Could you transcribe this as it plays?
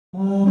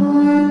Hello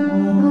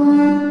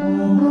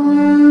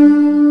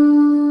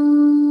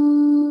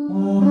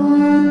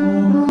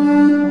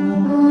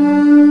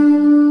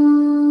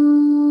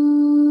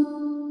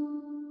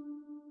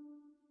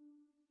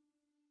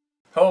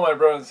my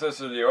brothers and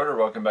sisters of the Order,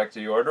 welcome back to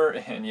the Order,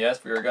 and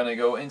yes, we are going to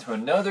go into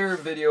another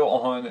video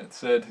on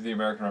said the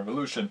American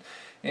Revolution.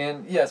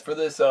 And yes, for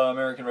this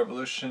American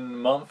Revolution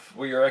month,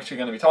 we are actually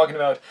going to be talking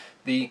about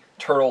the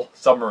Turtle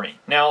Submarine.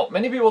 Now,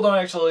 many people don't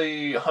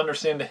actually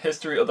understand the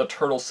history of the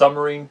Turtle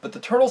Submarine, but the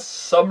Turtle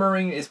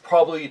Submarine is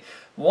probably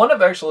one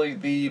of actually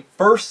the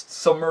first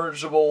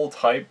submersible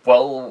type,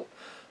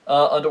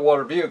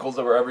 underwater vehicles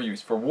that were ever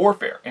used for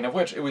warfare, and of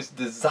which it was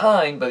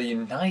designed by the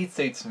United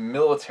States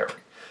military.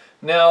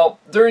 Now,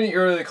 during the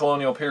early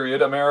colonial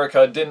period,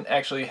 America didn't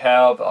actually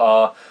have,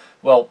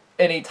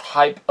 any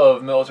type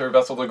of military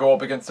vessel to go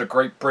up against the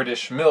Great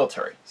British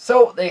military.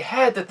 So they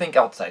had to think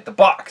outside the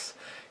box.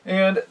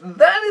 And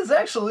that is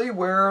actually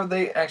where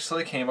they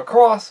actually came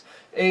across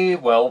a,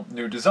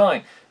 new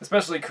design,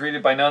 especially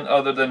created by none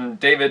other than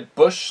David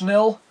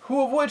Bushnell,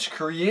 who of which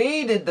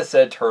created the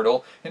said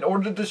turtle in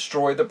order to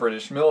destroy the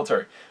British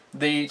military.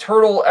 The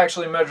turtle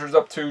actually measures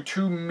up to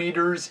 2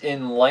 meters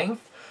in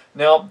length.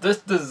 Now,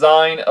 this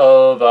design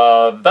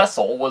of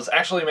vessel was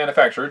actually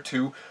manufactured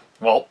to,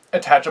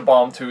 attach a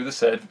bomb to the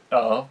said,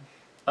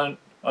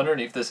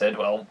 underneath the said,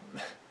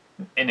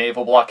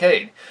 naval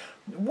blockade.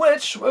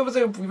 Which, it was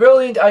a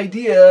brilliant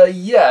idea,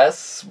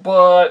 yes,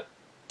 but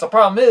the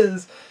problem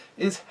is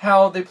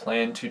how they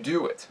plan to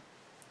do it.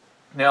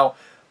 Now,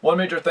 one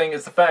major thing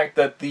is the fact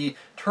that the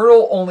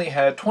turtle only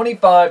had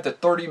 25 to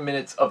 30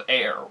 minutes of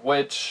air,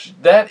 which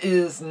that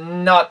is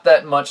not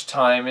that much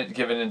time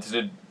given into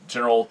the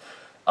general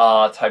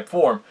type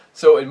form,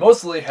 so it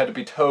mostly had to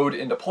be towed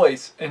into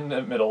place in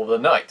the middle of the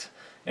night.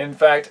 In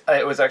fact,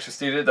 it was actually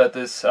stated that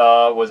this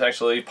was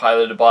actually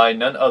piloted by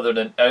none other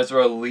than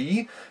Ezra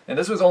Lee, and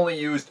this was only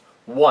used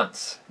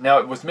once. Now,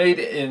 it was made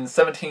in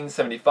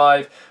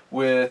 1775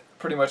 with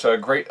pretty much a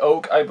great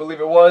oak, I believe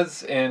it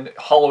was, and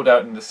hollowed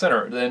out in the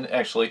center, then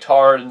actually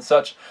tarred and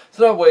such,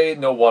 so that way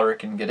no water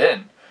can get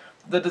in.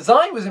 The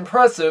design was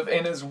impressive,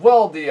 and as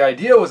well the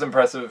idea was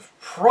impressive.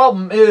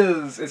 Problem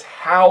is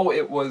how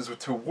it was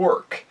to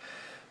work.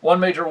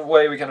 One major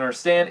way we can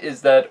understand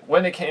is that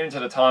when it came to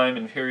the time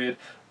and period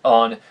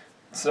on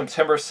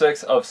September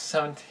 6th of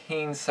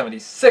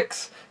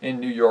 1776 in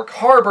New York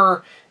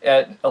Harbor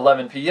at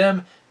 11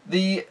 p.m.,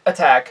 the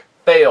attack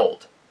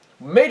failed.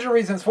 Major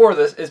reasons for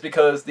this is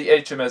because the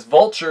HMS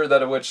Vulture,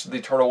 that of which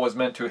the turtle was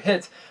meant to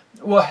hit,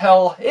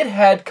 it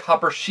had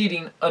copper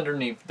sheeting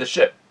underneath the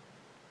ship.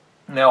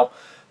 Now,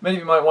 many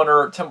of you might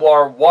wonder,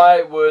 Templar,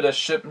 why would a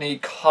ship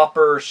need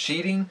copper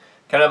sheeting?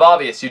 Kind of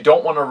obvious. You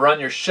don't want to run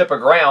your ship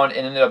aground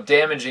and end up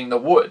damaging the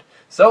wood.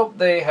 So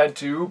they had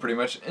to pretty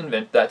much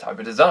invent that type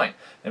of design.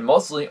 And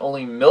mostly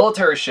only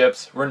military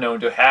ships were known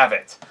to have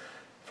it.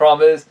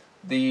 Problem is,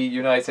 the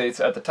United States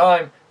at the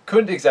time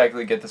couldn't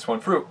exactly get this one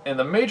through. And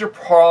the major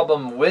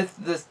problem with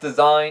this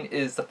design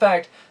is the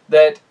fact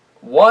that,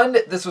 one,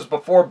 this was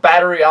before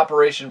battery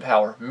operation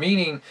power,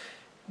 meaning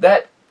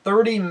that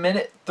 30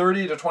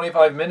 to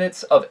 25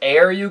 minutes of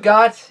air you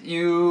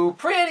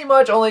pretty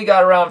much only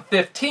got around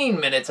 15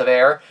 minutes of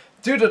air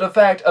due to the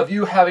fact of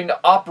you having to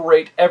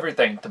operate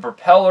everything, the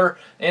propeller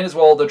and as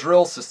well the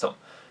drill system,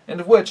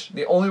 and of which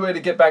the only way to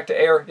get back to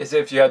air is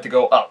if you had to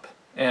go up,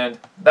 and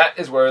that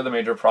is where the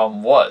major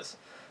problem was.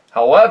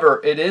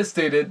 However, it is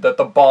stated that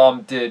the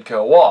bomb did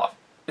go off.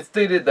 It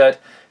stated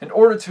that in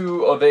order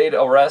to evade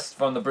arrest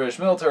from the British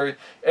military,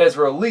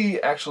 Ezra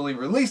Lee actually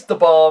released the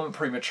bomb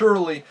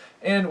prematurely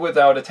and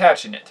without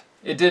attaching it.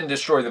 It didn't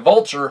destroy the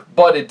Vulture,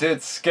 but it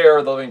did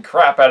scare the living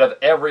crap out of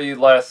every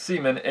last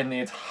seaman in the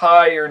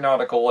entire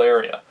nautical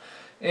area.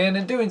 And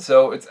in doing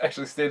so, it's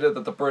actually stated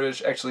that the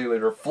British actually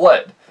later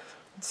fled.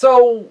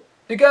 So,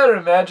 you gotta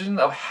imagine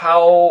of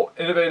how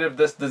innovative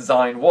this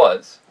design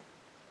was.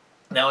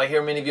 Now, I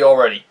hear many of you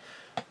already,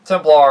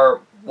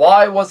 Templar,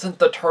 why wasn't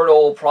the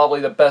turtle probably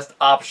the best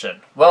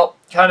option? Well,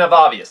 kind of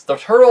obvious. The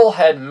turtle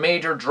had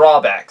major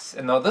drawbacks,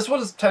 and though this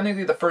was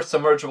technically the first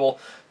submergible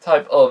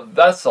type of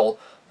vessel,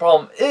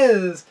 problem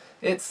is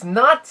it's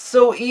not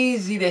so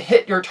easy to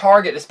hit your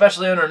target,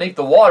 especially underneath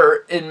the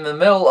water, in the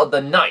middle of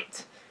the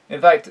night. In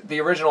fact, the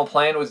original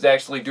plan was to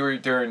actually do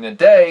it during the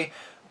day,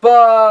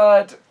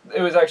 but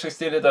it was actually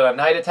stated that a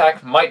night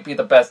attack might be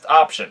the best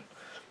option.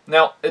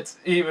 Now, it's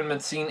even been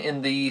seen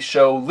in the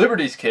show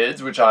Liberty's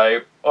Kids, which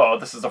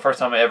this is the first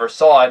time I ever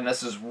saw it, and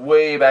this is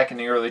way back in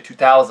the early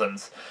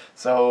 2000s.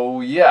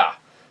 So, yeah.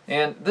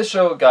 And this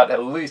show got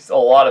at least a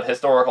lot of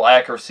historical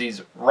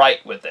accuracies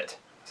right with it.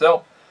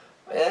 So,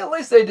 at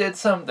least they did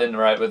something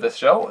right with this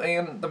show.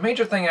 And the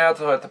major thing I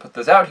also have to put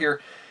this out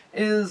here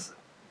is,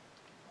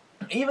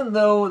 even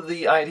though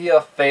the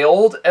idea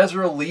failed,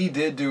 Ezra Lee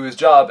did do his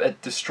job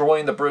at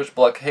destroying the British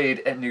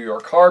blockade at New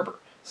York Harbor.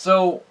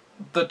 So,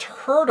 the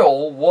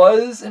turtle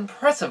was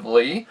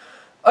impressively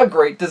a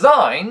great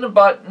design,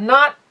 but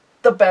not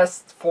the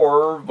best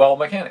for,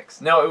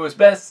 mechanics. Now, it was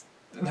best,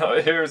 no,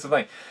 here's the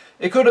thing.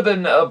 it could have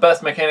been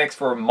best mechanics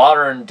for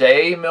modern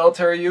day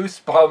military use.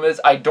 Problem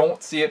is, I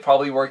don't see it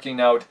probably working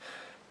out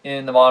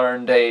in the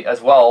modern day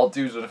as well,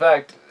 due to the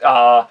fact,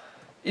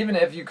 even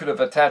if you could have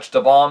attached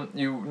a bomb,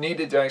 you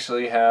needed to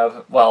actually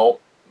have, well,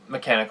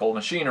 mechanical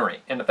machinery.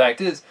 And the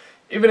fact is,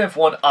 even if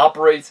one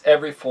operates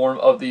every form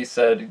of these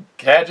said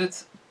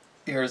gadgets,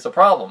 here's the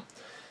problem.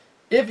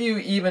 If you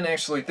even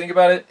actually think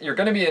about it, you're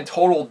going to be in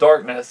total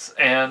darkness,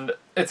 and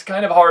it's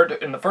kind of hard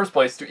in the first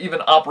place to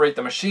even operate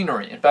the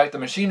machinery. In fact, the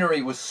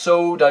machinery was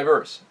so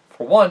diverse.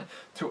 For one,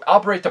 to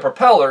operate the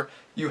propeller,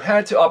 you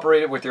had to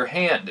operate it with your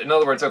hand. In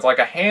other words, it's like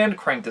a hand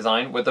crank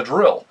design with a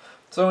drill.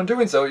 So in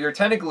doing so, you're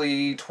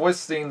technically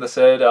twisting the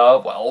said,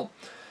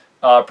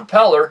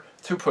 propeller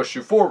to push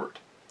you forward.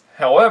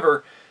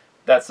 However,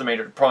 that's the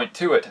major point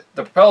to it.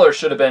 The propeller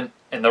should have been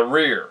in the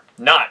rear,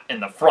 not in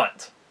the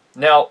front.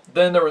 Now,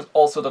 then there was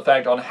also the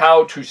fact on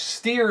how to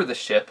steer the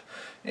ship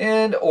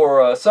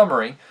or a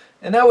submarine,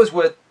 and that was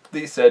with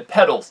the said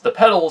pedals. The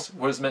pedals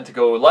was meant to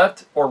go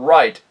left or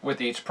right with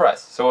each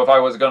press. So if I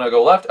was going to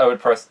go left, I would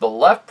press the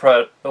left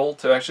pedal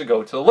to actually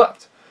go to the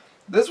left.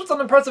 This was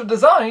an impressive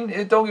design,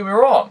 don't get me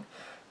wrong.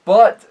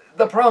 But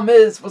the problem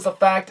was the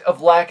fact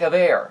of lack of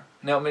air.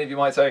 Now, many of you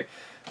might say,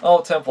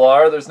 oh,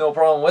 Templar, there's no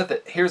problem with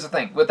it. Here's the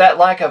thing. With that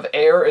lack of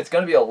air, it's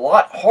going to be a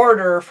lot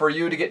harder for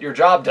you to get your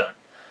job done.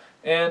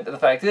 And the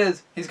fact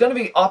is, he's going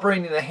to be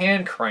operating the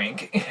hand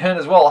crank, and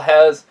as well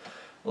has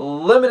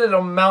limited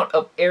amount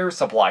of air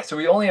supply. So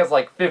he only has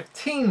like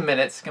 15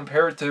 minutes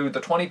compared to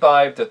the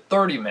 25 to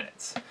 30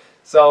 minutes.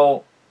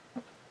 So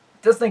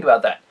just think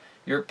about that.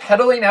 You're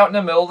pedaling out in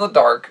the middle of the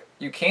dark.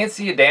 You can't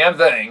see a damn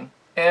thing.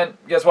 And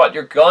guess what?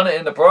 You're gonna,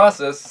 in the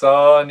process,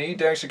 need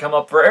to actually come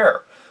up for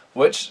air,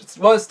 which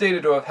was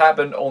stated to have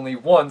happened only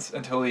once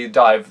until he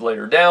dived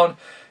later down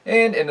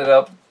and ended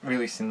up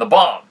releasing the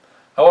bomb.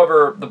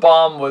 However, the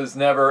bomb was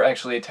never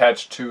actually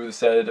attached to the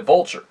said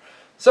vulture,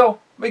 so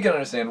we can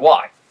understand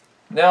why.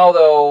 Now,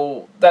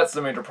 though, that's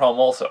the major problem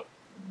also.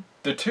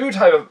 The two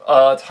type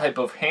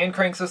of hand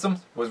crank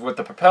systems was with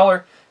the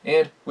propeller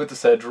and with the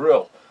said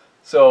drill.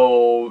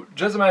 So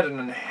just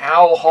imagine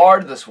how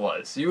hard this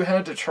was. You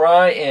had to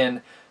try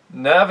and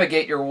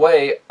navigate your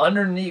way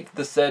underneath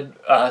the said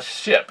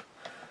ship.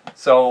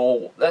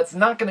 So that's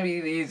not going to be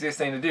the easiest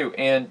thing to do.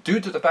 And due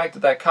to the fact that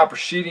that copper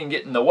sheeting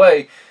get in the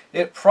way,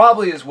 it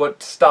probably is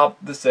what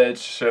stopped the said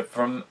ship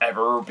from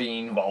ever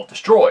being, well,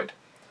 destroyed.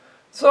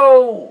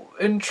 So,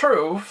 in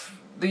truth,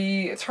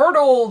 the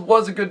Turtle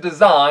was a good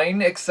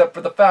design, except for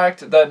the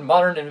fact that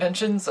modern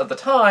inventions of the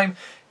time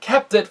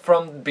kept it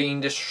from being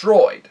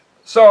destroyed.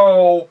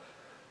 So,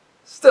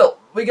 still,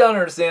 we gotta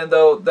understand,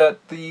 though,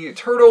 that the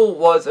Turtle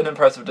was an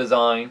impressive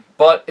design,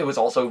 but it was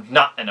also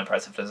not an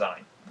impressive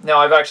design. Now,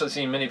 I've actually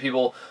seen many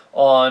people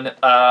around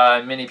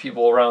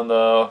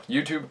the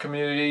YouTube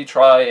community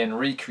try and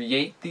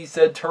recreate these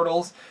said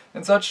turtles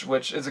and such,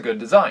 which is a good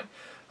design.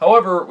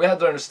 However, we have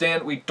to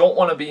understand we don't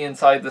want to be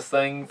inside this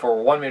thing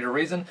for one major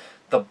reason.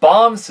 The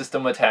bomb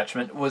system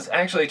attachment was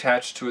actually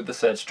attached to the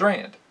said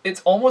strand.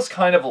 It's almost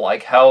kind of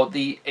like how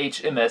the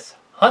HMS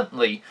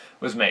Huntley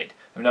was made.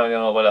 If you don't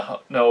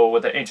know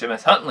what the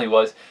HMS Huntley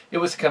was, it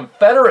was a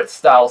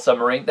Confederate-style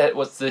submarine that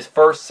was the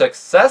first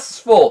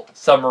successful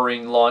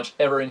submarine launch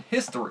ever in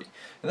history.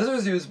 And this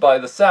was used by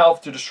the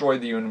South to destroy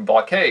the Union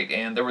blockade,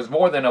 and there was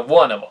more than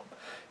one of them.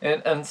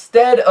 And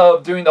instead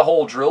of doing the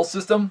whole drill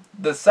system,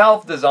 the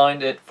South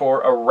designed it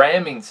for a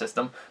ramming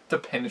system to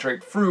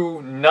penetrate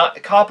through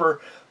not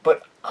copper,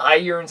 but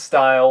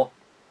iron-style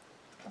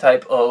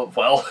type of,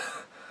 well,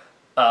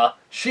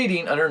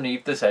 sheeting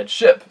underneath the said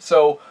ship.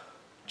 So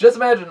just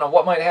imagine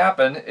what might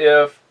happen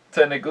if,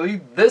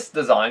 technically, this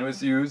design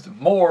was used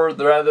more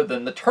rather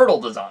than the Turtle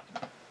design.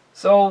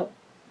 So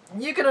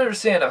you can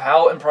understand of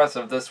how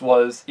impressive this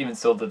was even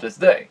still to this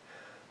day.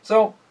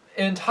 So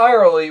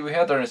entirely, we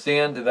have to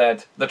understand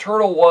that the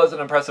Turtle was an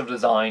impressive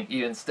design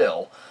even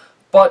still,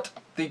 but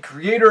the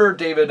creator,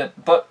 David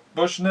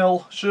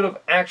Bushnell, should have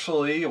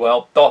actually,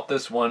 well, thought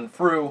this one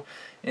through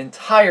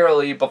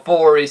entirely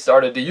before he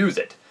started to use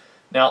it.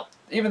 Now,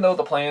 even though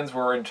the plans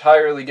were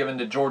entirely given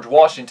to George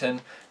Washington,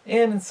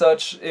 and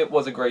such, it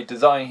was a great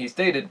design, he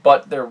stated,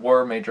 but there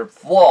were major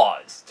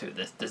flaws to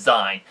this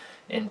design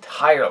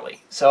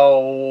entirely.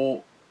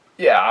 So,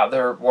 yeah,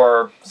 there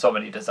were so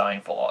many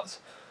design flaws.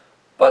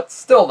 But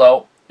still,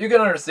 though, you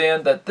can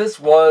understand that this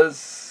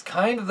was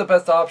kind of the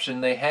best option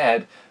they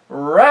had,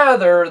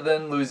 rather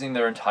than losing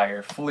their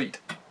entire fleet.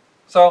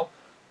 So,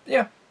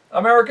 yeah,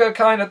 America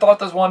kind of thought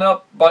this one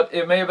up, but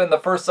it may have been the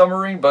first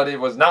submarine, but it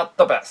was not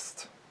the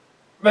best.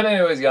 But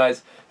anyways,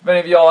 guys, if any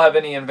of y'all have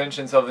any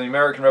inventions of the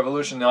American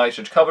Revolution that I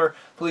should cover,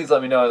 please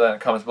let me know in the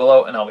comments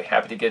below, and I'll be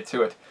happy to get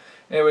to it.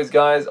 Anyways,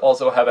 guys,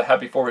 also have a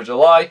happy 4th of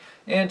July,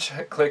 and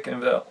click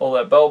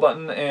that bell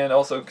button, and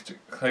also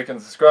click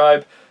and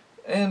subscribe,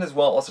 and as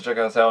well, also check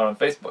us out on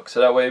Facebook, so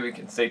that way we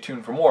can stay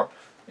tuned for more.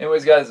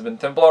 Anyways, guys, it's been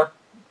Templar.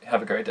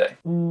 Have a great day.